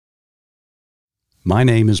My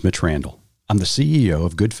name is Mitch Randall. I'm the CEO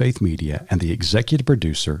of Good Faith Media and the executive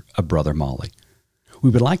producer of Brother Molly.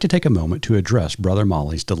 We would like to take a moment to address Brother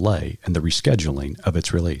Molly's delay in the rescheduling of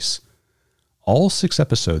its release. All 6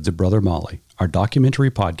 episodes of Brother Molly, our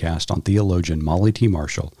documentary podcast on theologian Molly T.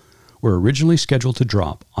 Marshall, were originally scheduled to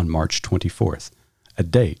drop on March 24th, a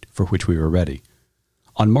date for which we were ready.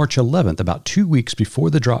 On March 11th, about 2 weeks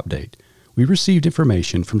before the drop date, we received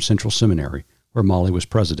information from Central Seminary, where Molly was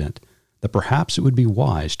president, that perhaps it would be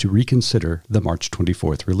wise to reconsider the March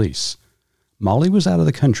 24th release. Molly was out of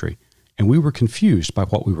the country, and we were confused by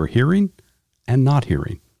what we were hearing and not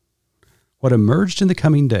hearing. What emerged in the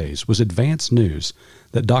coming days was advance news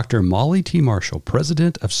that Dr. Molly T. Marshall,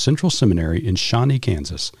 president of Central Seminary in Shawnee,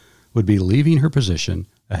 Kansas, would be leaving her position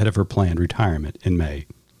ahead of her planned retirement in May.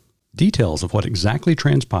 Details of what exactly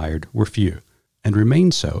transpired were few, and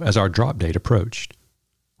remained so as our drop date approached.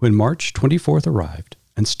 When March 24th arrived,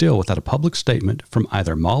 and still without a public statement from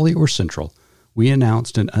either Molly or Central, we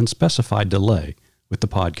announced an unspecified delay with the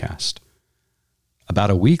podcast.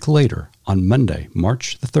 About a week later, on Monday,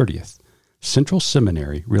 March the 30th, Central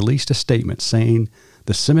Seminary released a statement saying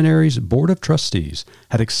the seminary's Board of Trustees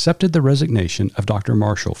had accepted the resignation of Dr.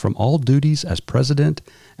 Marshall from all duties as president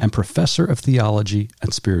and professor of theology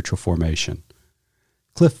and spiritual formation.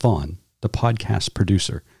 Cliff Vaughn, the podcast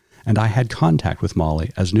producer, and I had contact with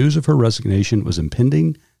Molly as news of her resignation was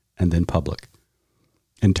impending and then public.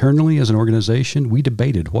 Internally as an organization, we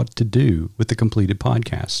debated what to do with the completed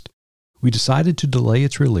podcast. We decided to delay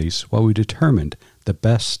its release while we determined the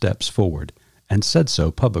best steps forward, and said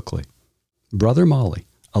so publicly. Brother Molly,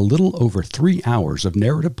 a little over 3 hours of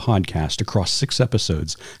narrative podcast across 6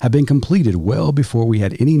 episodes, had been completed well before we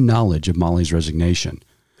had any knowledge of Molly's resignation.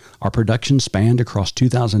 Our production spanned across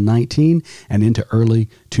 2019 and into early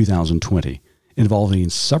 2020, involving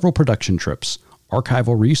several production trips,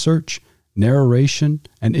 archival research, narration,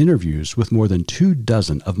 and interviews with more than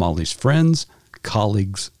 24 of Molly's friends,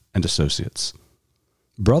 colleagues, and associates.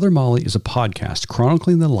 Brother Molly is a podcast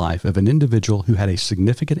chronicling the life of an individual who had a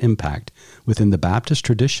significant impact within the Baptist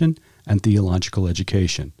tradition and theological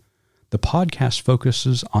education. The podcast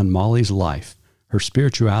focuses on Molly's life, her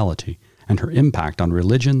spirituality, and her impact on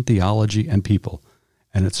religion, theology, and people,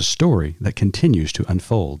 and it's a story that continues to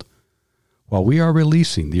unfold. While we are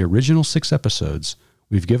releasing the original 6 episodes,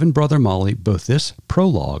 we've given Brother Molly both this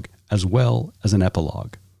prologue as well as an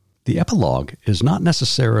epilogue. The epilogue is not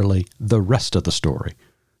necessarily the rest of the story,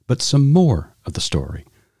 but some more of the story.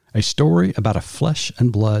 A story about a flesh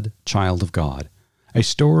and blood child of God. A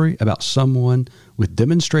story about someone with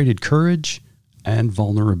demonstrated courage and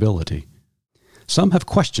vulnerability. Some have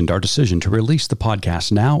questioned our decision to release the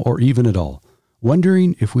podcast now or even at all,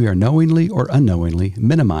 wondering if we are knowingly or unknowingly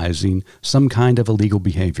minimizing some kind of illegal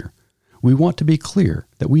behavior. We want to be clear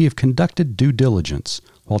that we have conducted due diligence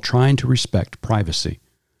while trying to respect privacy.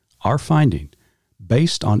 Our finding,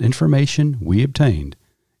 based on information we obtained,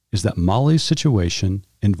 is that Molly's situation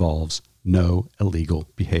involves no illegal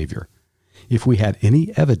behavior. If we had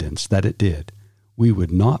any evidence that it did, we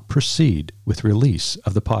would not proceed with release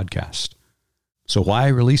of the podcast. So why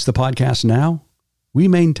release the podcast now? We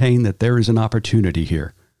maintain that there is an opportunity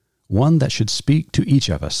here, one that should speak to each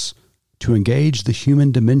of us, to engage the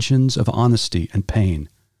human dimensions of honesty and pain,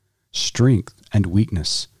 strength and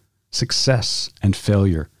weakness, success and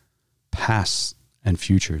failure, pasts and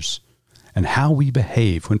futures, and how we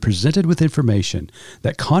behave when presented with information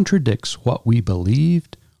that contradicts what we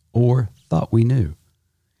believed or thought we knew.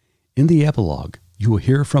 In the epilogue, you will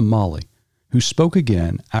hear from Molly, who spoke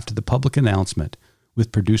again after the public announcement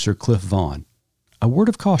with producer Cliff Vaughn. A word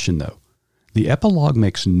of caution, though. The epilogue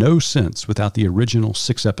makes no sense without the original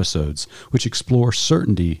 6 episodes, which explore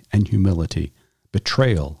certainty and humility,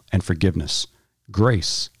 betrayal and forgiveness,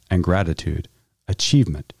 grace and gratitude,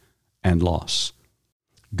 achievement and loss.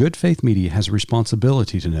 Good Faith Media has a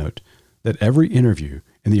responsibility to note that every interview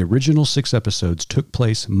in the original 6 episodes took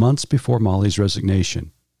place months before Molly's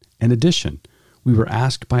resignation. In addition, we were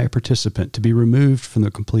asked by a participant to be removed from the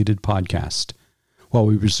completed podcast. While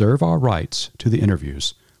we reserve our rights to the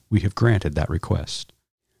interviews, we have granted that request.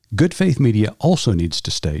 Good Faith Media also needs to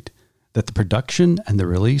state that the production and the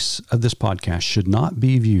release of this podcast should not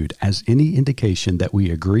be viewed as any indication that we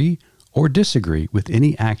agree or disagree with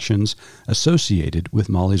any actions associated with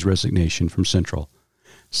Molly's resignation from Central.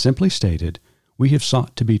 Simply stated, we have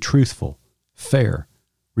sought to be truthful, fair,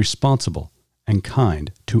 responsible, and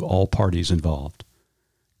kind to all parties involved.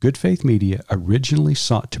 Good Faith Media originally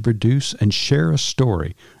sought to produce and share a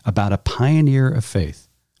story about a pioneer of faith,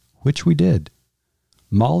 which we did.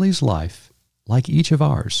 Molly's life, like each of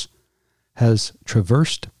ours, has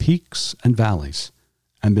traversed peaks and valleys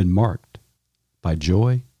and been marked by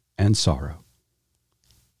joy and sorrow.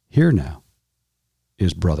 Here now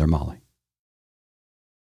is Brother Molly.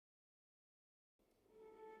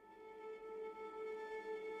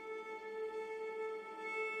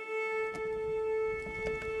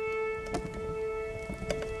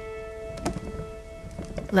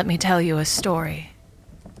 Let me tell you a story.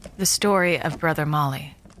 The story of Brother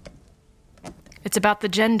Molly. It's about the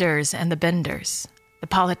genders and the benders, the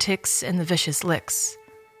politics and the vicious licks,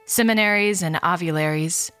 seminaries and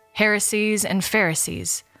ovularies, heresies and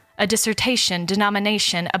Pharisees, a dissertation,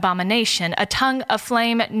 denomination, abomination, a tongue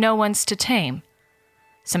aflame no one's to tame,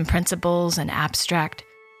 some principles and abstract,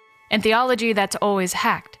 and theology that's always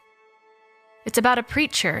hacked. It's about a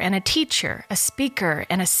preacher and a teacher, a speaker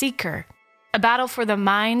and a seeker, a battle for the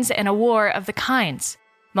minds and a war of the kinds,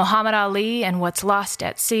 Muhammad Ali and what's lost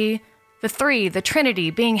at sea, the three, the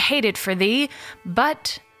Trinity, being hated for thee,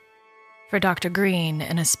 but for Dr. Green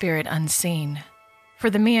and a spirit unseen, for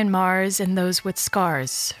the Myanmars and those with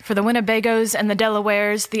scars, for the Winnebagos and the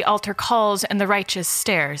Delawares, the altar calls and the righteous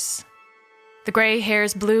stares, the gray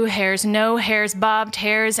hairs, blue hairs, no hairs, bobbed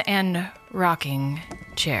hairs, and rocking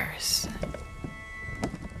chairs,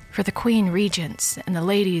 for the Queen Regents and the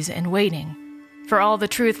ladies in waiting, for all the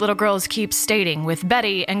truth little girls keep stating, with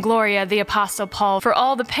Betty and Gloria, the Apostle Paul, for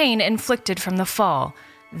all the pain inflicted from the fall.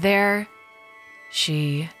 There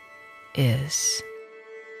she is.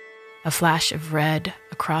 A flash of red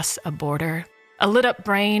across a border, a lit-up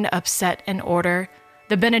brain upset in order,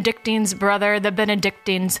 the Benedictine's brother, the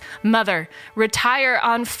Benedictine's mother, retire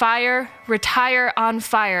on fire,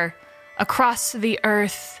 across the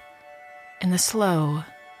earth, in the slow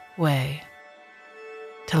way,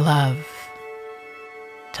 to love.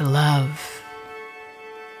 To love,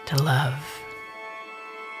 to love.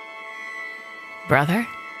 Brother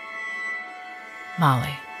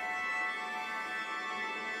Molly.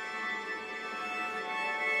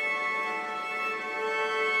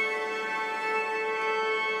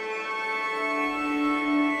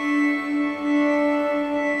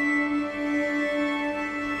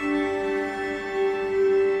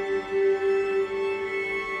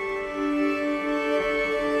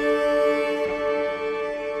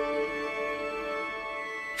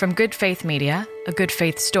 From Good Faith Media, A Good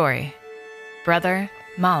Faith Story, Brother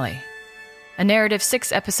Molly, a narrative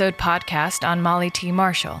 6-episode podcast on Molly T.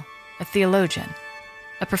 Marshall, a theologian,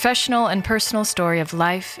 a professional and personal story of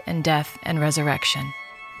life and death and resurrection.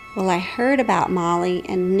 Well, I heard about Molly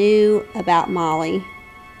and knew about Molly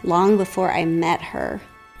long before I met her.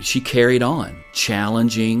 She carried on,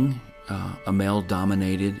 challenging a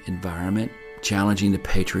male-dominated environment, challenging the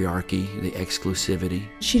patriarchy, the exclusivity.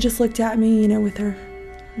 She just looked at me, with her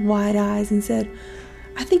wide eyes and said,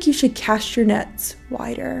 "I think you should cast your nets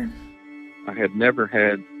wider." I had never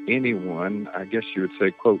had anyone, I guess you would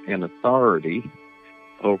say, quote, in authority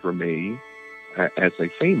over me as a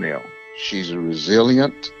female. She's a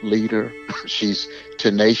resilient leader. She's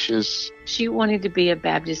tenacious. She wanted to be a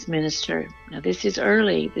Baptist minister. Now, this is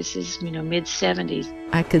early. This is, mid-70s.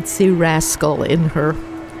 I could see rascal in her.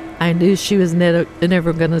 I knew she was never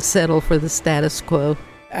going to settle for the status quo.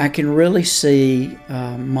 I can really see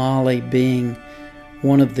Molly being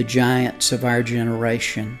one of the giants of our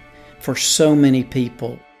generation for so many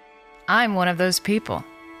people. I'm one of those people.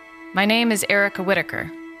 My name is Erica Whitaker.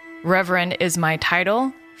 Reverend is my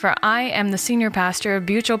title, for I am the senior pastor of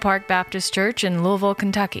Buchel Park Baptist Church in Louisville,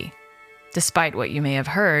 Kentucky. Despite what you may have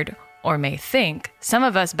heard, or may think, some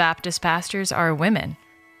of us Baptist pastors are women.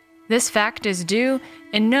 This fact is due,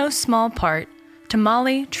 in no small part, to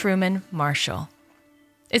Molly Truman Marshall.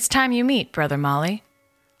 It's time you meet Brother Molly,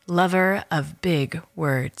 lover of big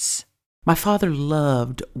words. My father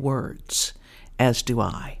loved words, as do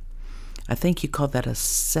I. I think you call that a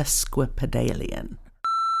sesquipedalian.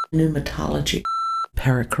 Pneumatology,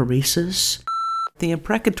 perichoresis, the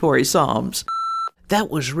imprecatory psalms. That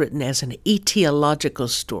was written as an etiological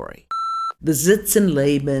story. The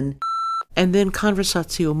Sitzenleben, and then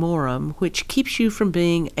Conversatio Morum, which keeps you from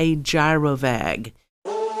being a gyrovag.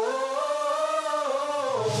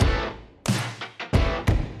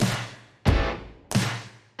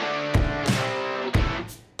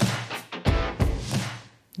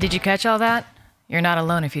 Did you catch all that? You're not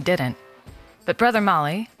alone if you didn't. But Brother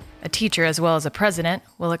Molly, a teacher as well as a president,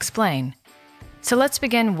 will explain. So let's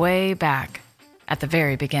begin way back, at the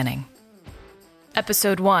very beginning.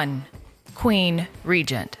 Episode 1, Queen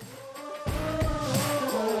Regent.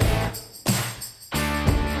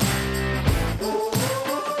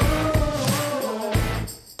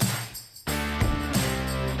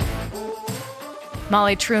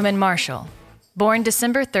 Molly Truman Marshall, born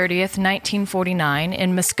December 30th, 1949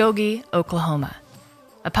 in Muskogee, Oklahoma.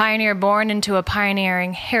 a pioneer born into a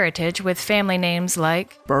pioneering heritage with family names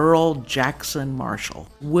like Burl Jackson Marshall,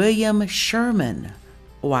 William Sherman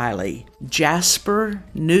Wiley, Jasper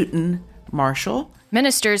Newton Marshall.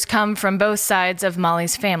 Ministers come from both sides of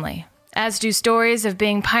Molly's family, as do stories of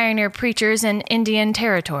being pioneer preachers in Indian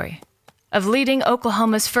Territory, of leading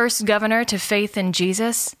Oklahoma's first governor to faith in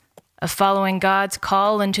Jesus, of following God's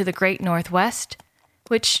call into the great Northwest,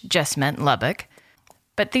 which just meant Lubbock.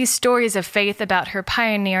 But these stories of faith about her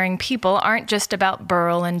pioneering people aren't just about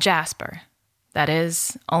Burl and Jasper. That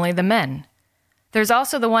is, only the men. There's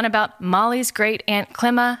also the one about Molly's great-aunt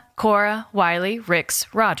Clemma, Cora, Wiley, Ricks,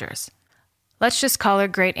 Rogers. Let's just call her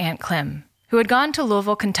Great-Aunt Clem, who had gone to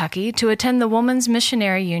Louisville, Kentucky to attend the Woman's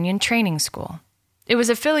Missionary Union Training School. It was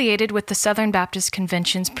affiliated with the Southern Baptist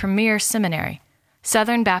Convention's premier seminary,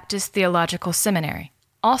 Southern Baptist Theological Seminary,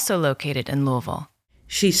 also located in Louisville.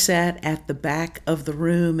 She sat at the back of the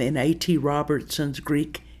room in A.T. Robertson's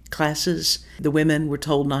Greek classes. The women were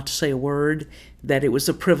told not to say a word, that it was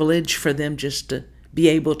a privilege for them just to be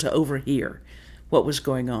able to overhear what was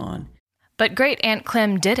going on. But Great-Aunt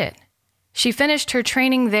Clem did it. She finished her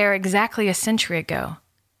training there exactly a century ago.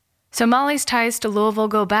 So Molly's ties to Louisville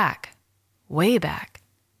go back, way back.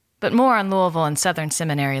 But more on Louisville and Southern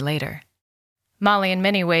Seminary later. Molly in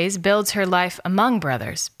many ways builds her life among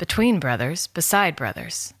brothers, between brothers, beside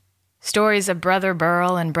brothers. Stories of Brother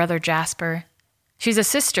Burl and Brother Jasper. She's a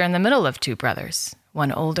sister in the middle of two brothers,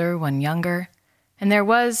 one older, one younger. And there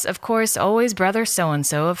was, of course, always Brother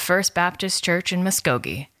So-and-so of First Baptist Church in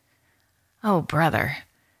Muskogee. Oh, brother,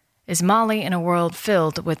 is Molly in a world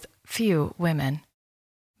filled with few women.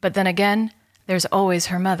 But then again, there's always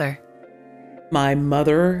her mother. My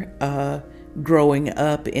mother, growing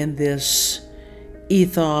up in this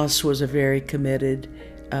ethos, was a very committed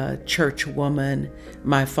church woman.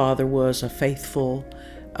 My father was a faithful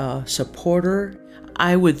supporter.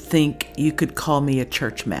 I would think you could call me a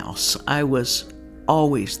church mouse. I was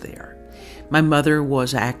always there. My mother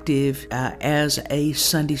was active as a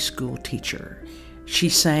Sunday school teacher. She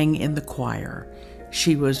sang in the choir.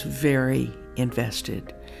 She was very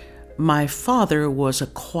invested. My father was a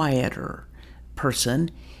quieter person,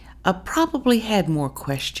 probably had more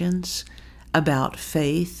questions about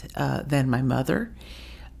faith than my mother,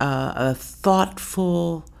 a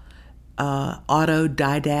thoughtful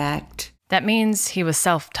autodidact. That means he was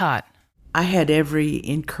self-taught. I had every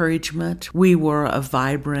encouragement. We were a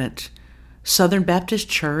vibrant Southern Baptist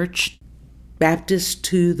church, Baptist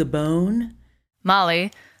to the bone.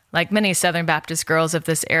 Molly, like many Southern Baptist girls of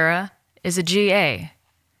this era, is a GA.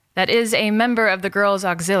 That is, a member of the Girls'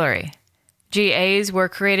 Auxiliary. GAs were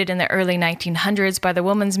created in the early 1900s by the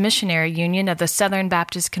Woman's Missionary Union of the Southern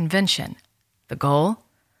Baptist Convention. The goal?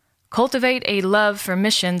 Cultivate a love for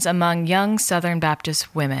missions among young Southern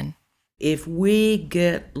Baptist women. If we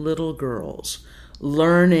get little girls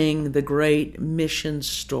learning the great mission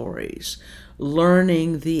stories,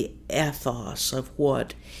 learning the ethos of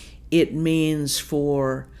what it means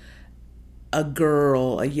for a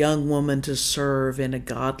girl, a young woman, to serve in a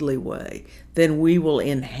godly way, then we will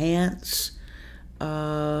enhance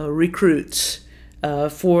recruits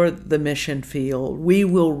for the mission field. We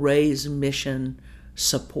will raise mission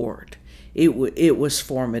support. It was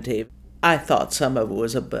formative. I thought some of it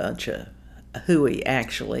was a bunch of hooey,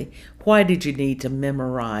 actually. Why did you need to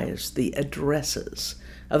memorize the addresses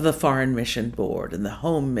of the Foreign Mission Board and the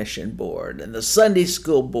Home Mission Board and the Sunday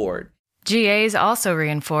School Board? GAs also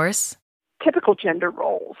reinforce typical gender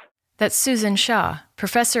roles. That's Susan Shaw,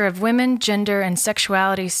 professor of women, gender, and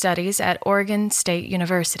sexuality studies at Oregon State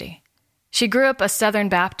University. She grew up a Southern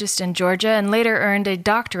Baptist in Georgia and later earned a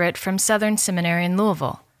doctorate from Southern Seminary in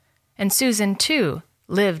Louisville. And Susan, too,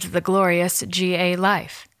 lived the glorious GA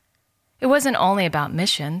life. It wasn't only about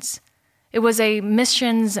missions. It was a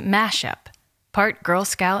missions mashup, part Girl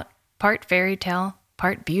Scout, part fairy tale,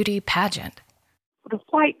 part beauty pageant. The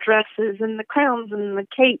white dresses and the crowns and the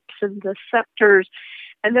capes and the scepters,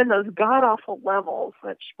 and then those god-awful levels,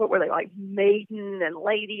 what were they, like maiden and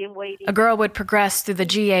lady in waiting? A girl would progress through the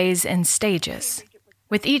GAs in stages,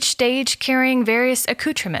 with each stage carrying various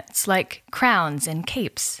accoutrements like crowns and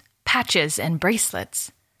capes, patches and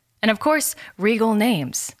bracelets, and of course, regal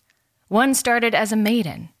names. One started as a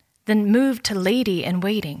maiden, then moved to lady in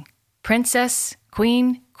waiting, princess,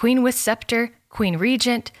 queen, queen with scepter, queen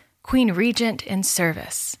regent in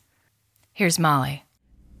service. Here's Molly.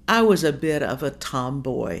 I was a bit of a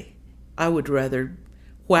tomboy. I would rather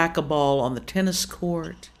whack a ball on the tennis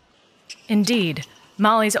court. Indeed,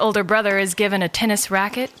 Molly's older brother is given a tennis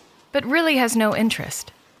racket, but really has no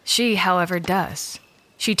interest. She, however, does.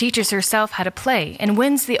 She teaches herself how to play and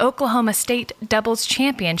wins the Oklahoma State Doubles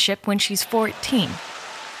Championship when she's 14.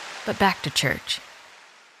 But back to church.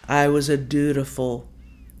 I was a dutiful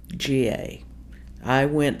GA. I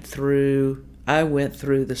went through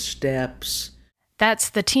the steps. That's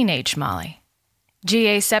the teenage Molly.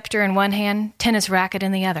 GA scepter in one hand, tennis racket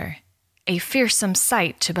in the other. A fearsome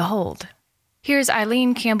sight to behold. Here's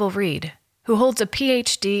Eileen Campbell-Reed, who holds a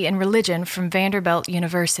PhD in religion from Vanderbilt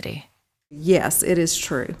University. Yes, it is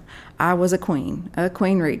true. I was a queen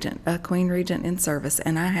regent in service,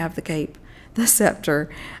 and I have the cape, the scepter,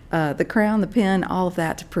 the crown, the pin, all of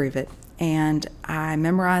that to prove it. And I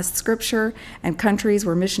memorized scripture and countries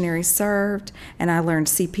where missionaries served, and I learned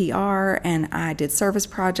CPR, and I did service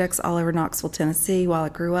projects all over Knoxville, Tennessee while I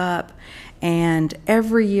grew up. And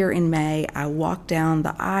every year in May, I walked down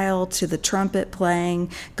the aisle to the trumpet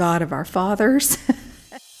playing God of Our Fathers.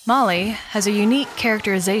 Molly has a unique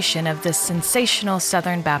characterization of this sensational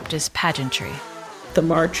Southern Baptist pageantry. The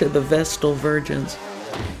March of the Vestal Virgins.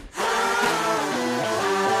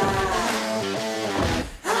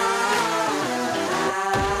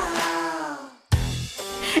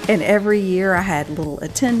 And every year I had little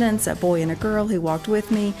attendants, a boy and a girl who walked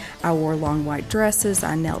with me. I wore long white dresses.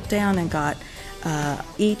 I knelt down and got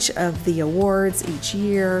each of the awards each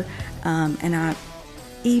year. And I,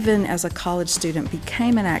 even as a college student,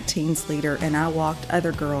 became an ACT Teens leader, and I walked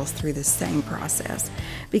other girls through the same process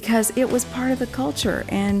because it was part of the culture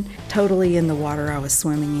and totally in the water I was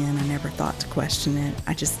swimming in. I never thought to question it.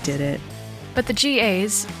 I just did it. But the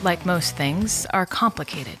GAs, like most things, are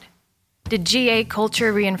complicated. Did GA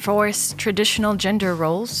culture reinforce traditional gender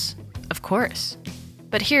roles? Of course.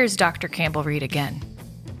 But here's Dr. Campbell-Reed again.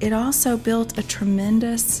 It also built a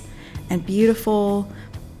tremendous and beautiful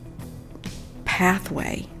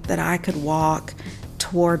pathway that I could walk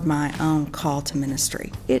toward my own call to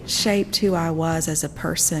ministry. It shaped who I was as a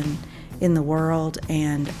person in the world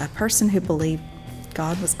and a person who believed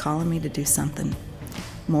God was calling me to do something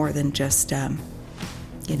more than just,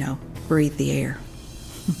 breathe the air.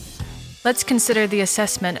 Let's consider the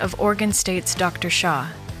assessment of Oregon State's Dr. Shaw,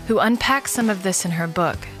 who unpacks some of this in her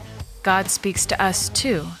book, God Speaks to Us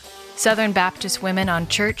Too, Southern Baptist Women on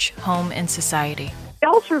Church, Home, and Society. We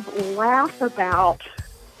all sort of laugh about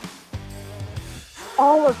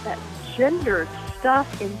all of that gendered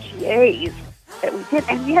stuff in GAs that we did,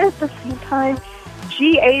 and yet at the same time,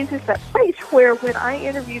 GAs is that place where when I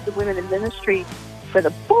interviewed the women in ministry for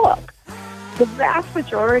the book, the vast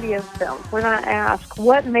majority of them, when I asked,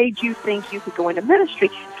 what made you think you could go into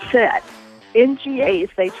ministry, said, in GAs,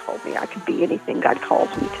 they told me I could be anything God calls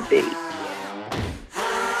me to be.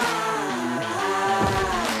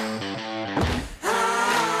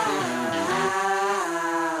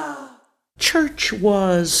 Church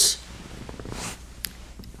was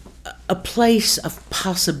a place of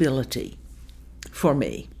possibility for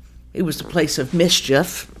me. It was a place of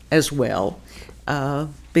mischief as well,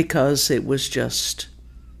 because it was just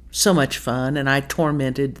so much fun, and I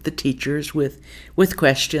tormented the teachers with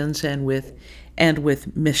questions and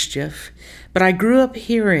with mischief. But I grew up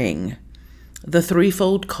hearing the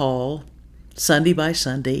threefold call, Sunday by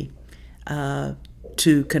Sunday,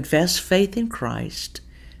 to confess faith in Christ,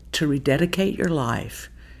 to rededicate your life,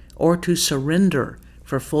 or to surrender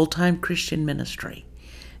for full-time Christian ministry,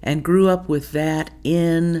 and grew up with that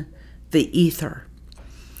in the ether.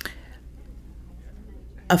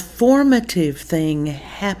 A formative thing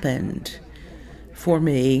happened for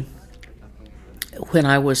me when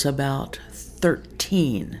I was about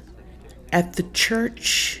 13. At the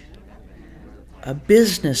church, a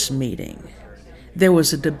business meeting, there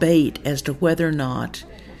was a debate as to whether or not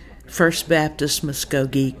First Baptist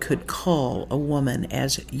Muskogee could call a woman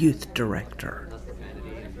as youth director.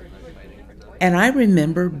 And I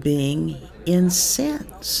remember being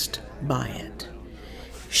incensed by it.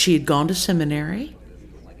 She had gone to seminary.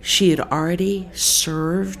 She had already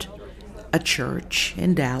served a church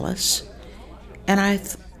in Dallas, and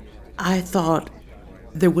I thought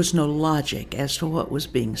there was no logic as to what was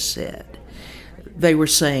being said. They were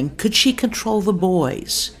saying, could she control the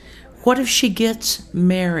boys? What if she gets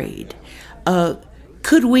married?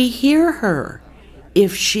 Could we hear her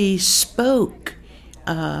if she spoke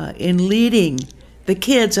in leading the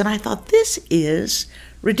kids? And I thought, this is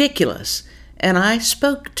ridiculous, and I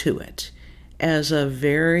spoke to it as a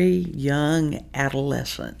very young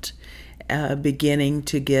adolescent, beginning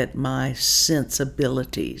to get my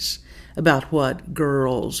sensibilities about what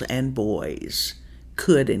girls and boys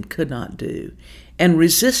could and could not do, and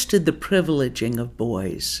resisted the privileging of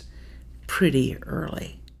boys pretty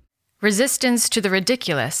early. Resistance to the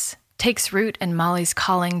ridiculous takes root in Molly's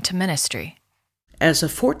calling to ministry. As a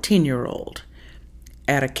 14-year-old,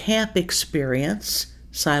 at a camp experience,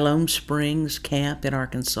 Siloam Springs Camp in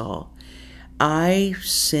Arkansas, I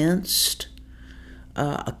sensed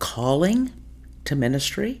a calling to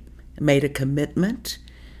ministry, made a commitment,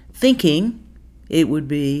 thinking it would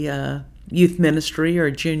be youth ministry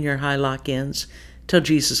or junior high lock-ins till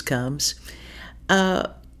Jesus comes.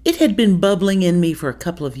 It had been bubbling in me for a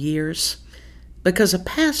couple of years because a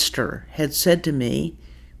pastor had said to me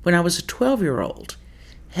when I was a 12-year-old,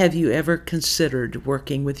 "Have you ever considered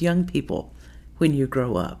working with young people when you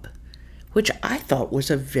grow up?" Which I thought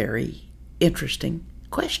was a very interesting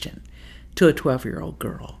question to a 12-year-old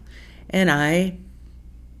girl. And I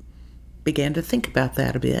began to think about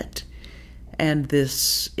that a bit. And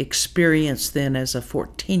this experience then as a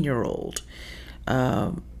 14-year-old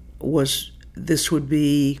this would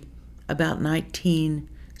be about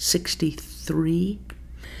 1963.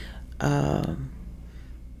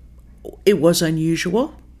 It was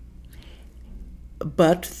unusual,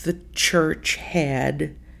 but the church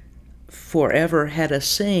had forever had a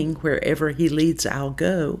saying, "Wherever he leads, I'll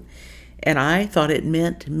go." And I thought it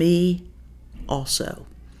meant me also.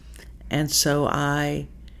 And so I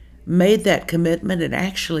made that commitment, and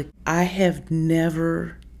actually I have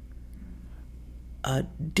never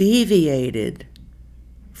deviated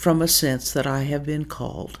from a sense that I have been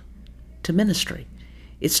called to ministry.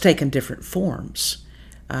 It's taken different forms.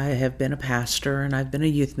 I have been a pastor, and I've been a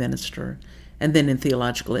youth minister, and then in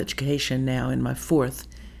theological education now in my 4th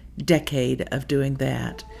decade of doing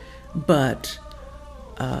that. But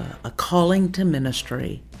a calling to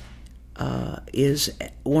ministry is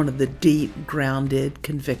one of the deep-grounded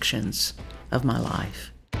convictions of my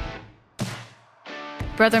life.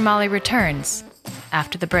 Brother Molly returns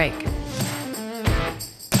after the break.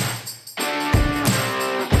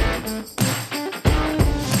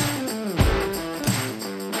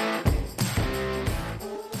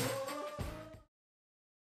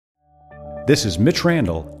 This is Mitch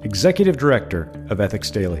Randall, Executive Director of Ethics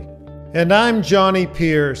Daily. And I'm Johnny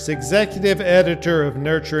Pierce, Executive Editor of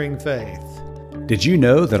Nurturing Faith. Did you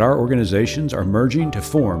know that our organizations are merging to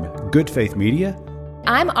form Good Faith Media?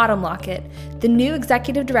 I'm Autumn Lockett, the new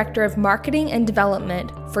Executive Director of Marketing and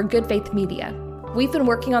Development for Good Faith Media. We've been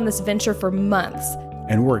working on this venture for months.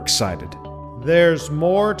 And we're excited. There's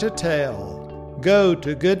more to tell. Go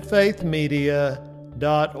to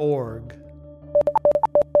goodfaithmedia.org.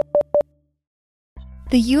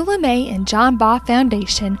 The Eula May and John Baugh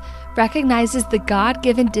Foundation recognizes the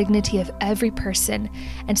God-given dignity of every person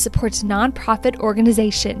and supports nonprofit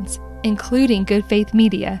organizations, including Good Faith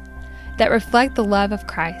Media, that reflect the love of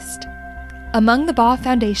Christ. Among the Baugh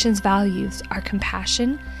Foundation's values are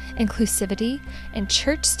compassion, inclusivity, and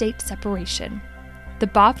church-state separation. The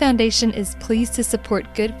Baugh Foundation is pleased to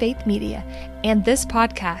support Good Faith Media and this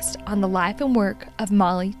podcast on the life and work of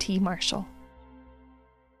Molly T. Marshall.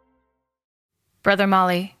 Brother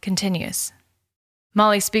Molly continues.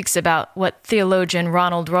 Molly speaks about what theologian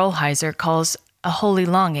Ronald Rolheiser calls a holy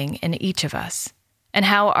longing in each of us, and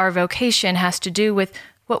how our vocation has to do with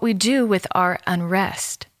what we do with our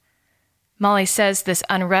unrest. Molly says this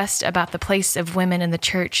unrest about the place of women in the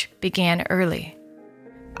church began early.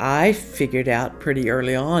 I figured out pretty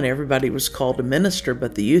early on everybody was called a minister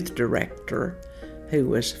but the youth director, who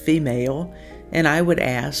was female, and I would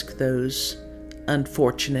ask those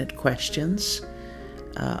unfortunate questions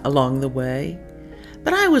along the way.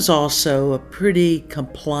 But I was also a pretty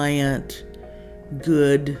compliant,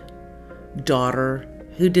 good daughter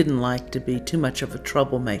who didn't like to be too much of a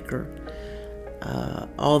troublemaker,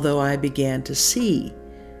 although I began to see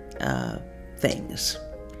things.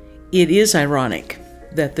 It is ironic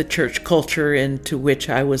that the church culture into which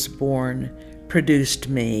I was born produced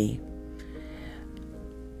me.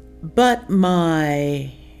 But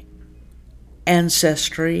my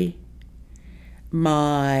ancestry,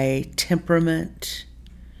 my temperament,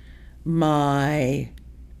 my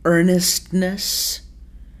earnestness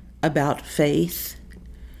about faith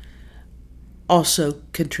also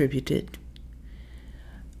contributed.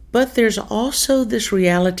 But there's also this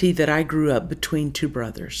reality that I grew up between two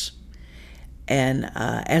brothers, and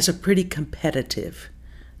as a pretty competitive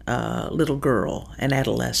little girl, an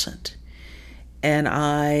adolescent. And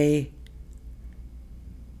I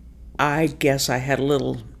guess I had a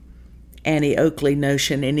little Annie Oakley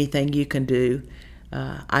notion, anything you can do,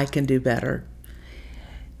 I can do better.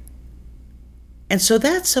 And so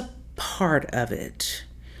that's a part of it.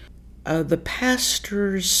 The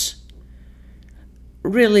pastors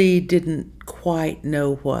really didn't quite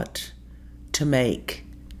know what to make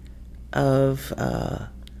of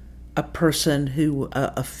a person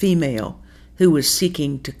a female who was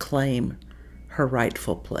seeking to claim her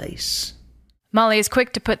rightful place. Molly is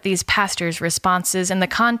quick to put these pastors' responses in the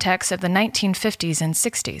context of the 1950s and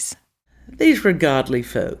 60s. These were godly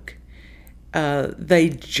folk, They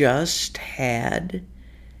just had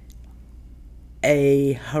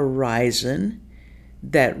a horizon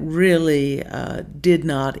that really did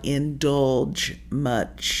not indulge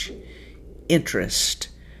much interest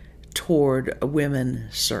toward women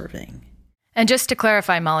serving. And just to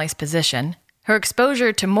clarify Molly's position, her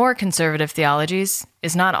exposure to more conservative theologies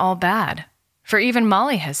is not all bad. For even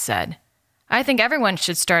Molly has said, I think everyone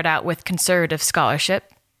should start out with conservative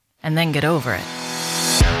scholarship and then get over it.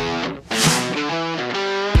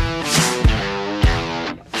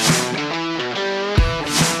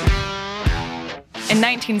 In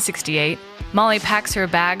 1968, Molly packs her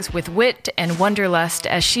bags with wit and wanderlust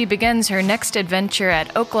as she begins her next adventure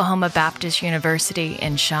at Oklahoma Baptist University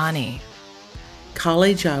in Shawnee.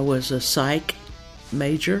 College, I was a psych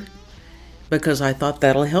major because I thought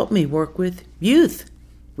that'll help me work with youth,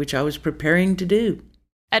 which I was preparing to do.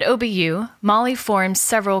 At OBU, Molly forms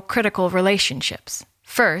several critical relationships.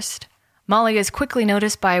 First, Molly is quickly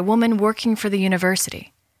noticed by a woman working for the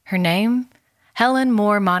university. Her name? Helen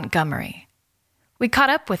Moore Montgomery. We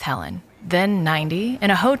caught up with Helen, then 90,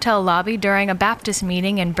 in a hotel lobby during a Baptist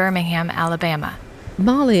meeting in Birmingham, Alabama.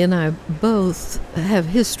 Molly and I both have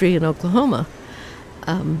history in Oklahoma.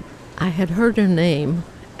 I had heard her name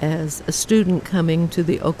as a student coming to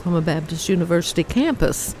the Oklahoma Baptist University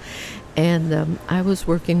campus, and I was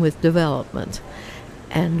working with development,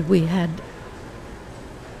 and we had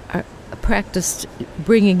practiced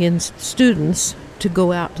bringing in students to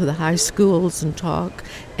go out to the high schools and talk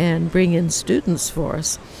and bring in students for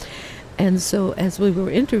us. And so as we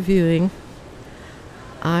were interviewing,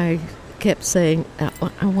 I kept saying,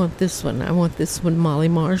 I want this one, Molly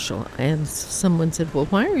Marshall. And someone said, well,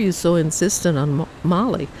 why are you so insistent on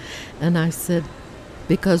Molly? And I said,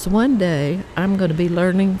 because one day I'm going to be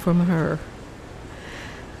learning from her.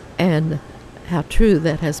 And how true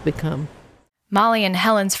that has become. Molly and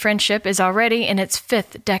Helen's friendship is already in its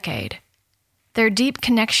 5th decade. Their deep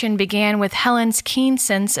connection began with Helen's keen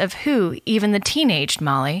sense of who even the teenaged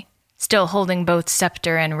Molly, still holding both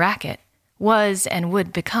scepter and racket, was and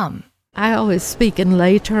would become. I always speak in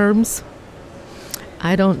lay terms.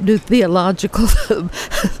 I don't do theological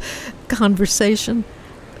conversation.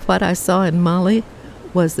 What I saw in Molly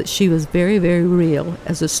was that she was very, very real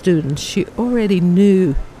as a student. She already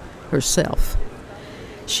knew herself.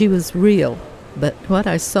 She was real. But what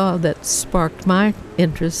I saw that sparked my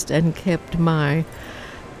interest and kept my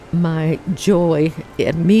joy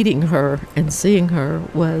in meeting her and seeing her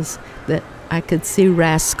was that I could see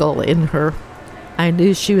rascal in her. I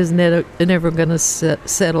knew she was never going to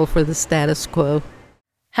settle for the status quo.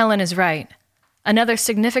 Helen is right. Another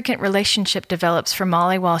significant relationship develops for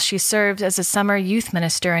Molly while she serves as a summer youth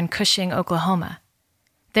minister in Cushing, Oklahoma.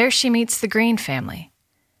 There she meets the Green family,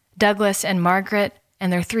 Douglas and Margaret,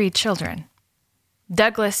 and their 3 children.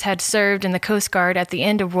 Douglas had served in the Coast Guard at the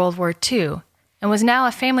end of World War II and was now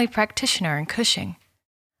a family practitioner in Cushing.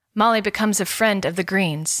 Molly becomes a friend of the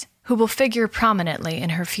Greens, who will figure prominently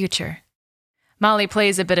in her future. Molly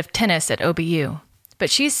plays a bit of tennis at OBU, but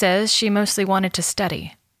she says she mostly wanted to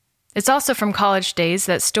study. It's also from college days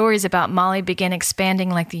that stories about Molly begin expanding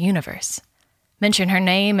like the universe. Mention her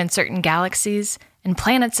name in certain galaxies, and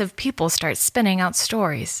planets of people start spinning out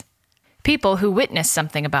stories. People who witnessed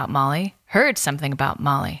something about Molly heard something about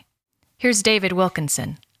Molly. Here's David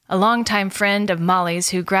Wilkinson, a longtime friend of Molly's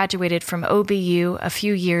who graduated from OBU a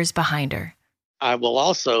few years behind her. I will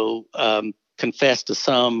also confess to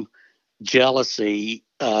some jealousy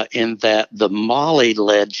in that the Molly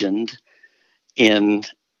legend in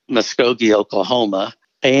Muskogee, Oklahoma,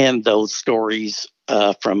 and those stories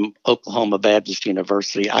from Oklahoma Baptist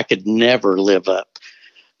University, I could never live up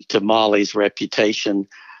to Molly's reputation,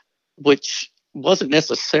 which wasn't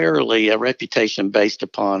necessarily a reputation based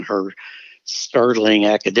upon her sterling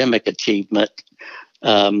academic achievement,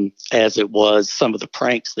 as it was some of the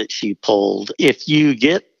pranks that she pulled. If you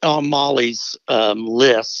get on Molly's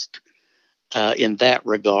list in that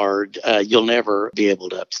regard, you'll never be able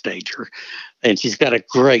to upstage her. And she's got a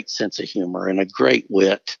great sense of humor and a great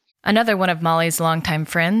wit. Another one of Molly's longtime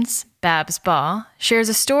friends, Babs Baugh, shares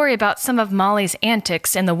a story about some of Molly's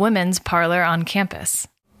antics in the women's parlor on campus.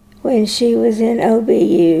 When she was in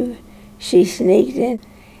OBU, she sneaked in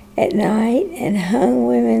at night and hung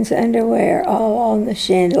women's underwear all on the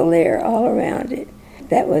chandelier, all around it.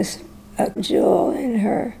 That was a jewel in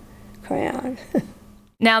her crown.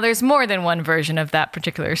 Now, there's more than one version of that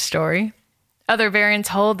particular story. Other variants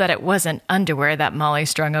hold that it wasn't underwear that Molly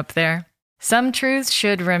strung up there. Some truths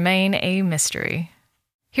should remain a mystery.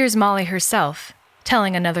 Here's Molly herself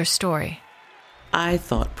telling another story. I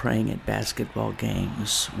thought praying at basketball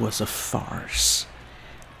games was a farce,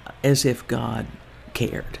 as if God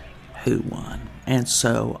cared who won. And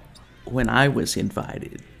so when I was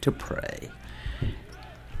invited to pray,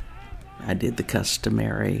 I did the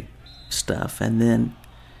customary stuff, and then,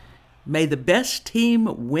 may the best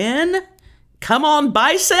team win. Come on,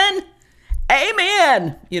 Bison.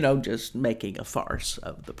 Amen. Just making a farce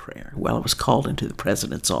of the prayer. Well, I was called into the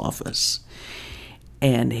president's office,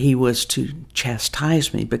 and he was to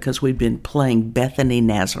chastise me because we'd been playing Bethany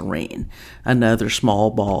Nazarene, another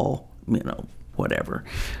small ball, whatever,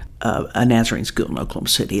 a Nazarene school in Oklahoma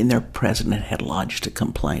City, and their president had lodged a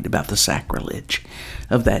complaint about the sacrilege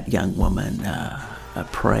of that young woman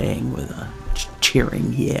praying with a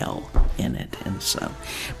cheering yell in it. And so,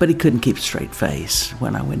 but he couldn't keep a straight face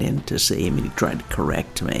when I went in to see him, and he tried to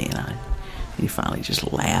correct me, and he finally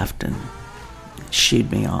just laughed and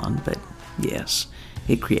shooed me on. But yes,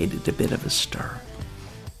 it created a bit of a stir.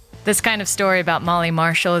 This kind of story about Molly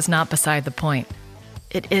Marshall is not beside the point.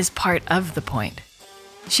 It is part of the point.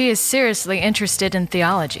 She is seriously interested in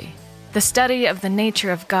theology, the study of the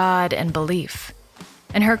nature of God and belief,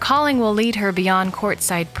 and her calling will lead her beyond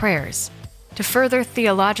courtside prayers to further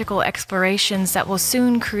theological explorations that will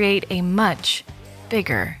soon create a much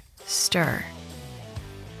bigger stir.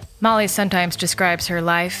 Molly sometimes describes her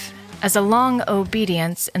life as a long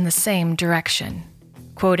obedience in the same direction,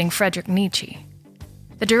 quoting Friedrich Nietzsche.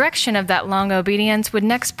 The direction of that long obedience would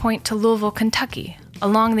next point to Louisville, Kentucky,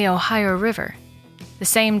 along the Ohio River, the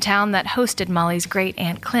same town that hosted Molly's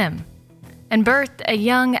great-aunt Clem, and birthed a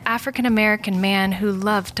young African-American man who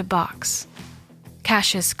loved to box,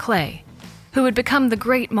 Cassius Clay, who would become the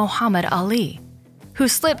great Muhammad Ali, who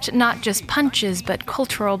slipped not just punches but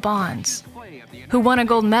cultural bonds, who won a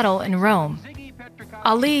gold medal in Rome.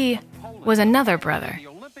 Ali was another brother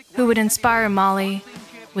who would inspire Molly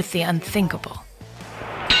with the unthinkable.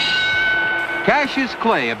 Cassius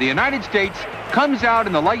Clay of the United States comes out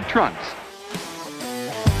in the light trunks.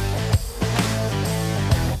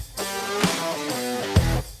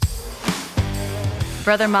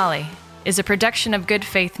 Brother Molly is a production of Good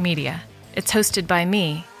Faith Media. It's hosted by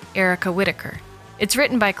me, Erica Whitaker. It's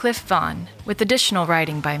written by Cliff Vaughn, with additional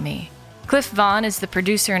writing by me. Cliff Vaughn is the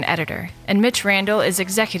producer and editor, and Mitch Randall is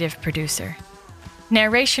executive producer.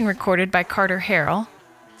 Narration recorded by Carter Harrell.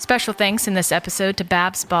 Special thanks in this episode to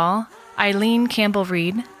Babs Ball, Eileen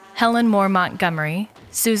Campbell-Reed, Helen Moore Montgomery,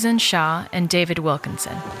 Susan Shaw, and David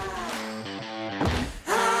Wilkinson.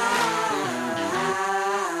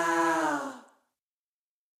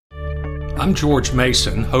 I'm George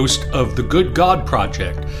Mason, host of The Good God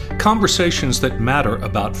Project, conversations that matter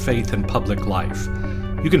about faith and public life.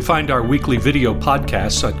 You can find our weekly video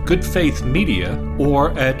podcasts at Good Faith Media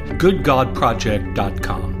or at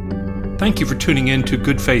goodgodproject.com. Thank you for tuning in to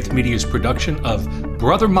Good Faith Media's production of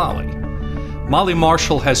Brother Molly. Molly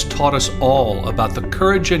Marshall has taught us all about the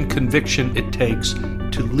courage and conviction it takes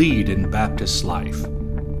to lead in Baptist life.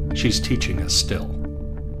 She's teaching us still.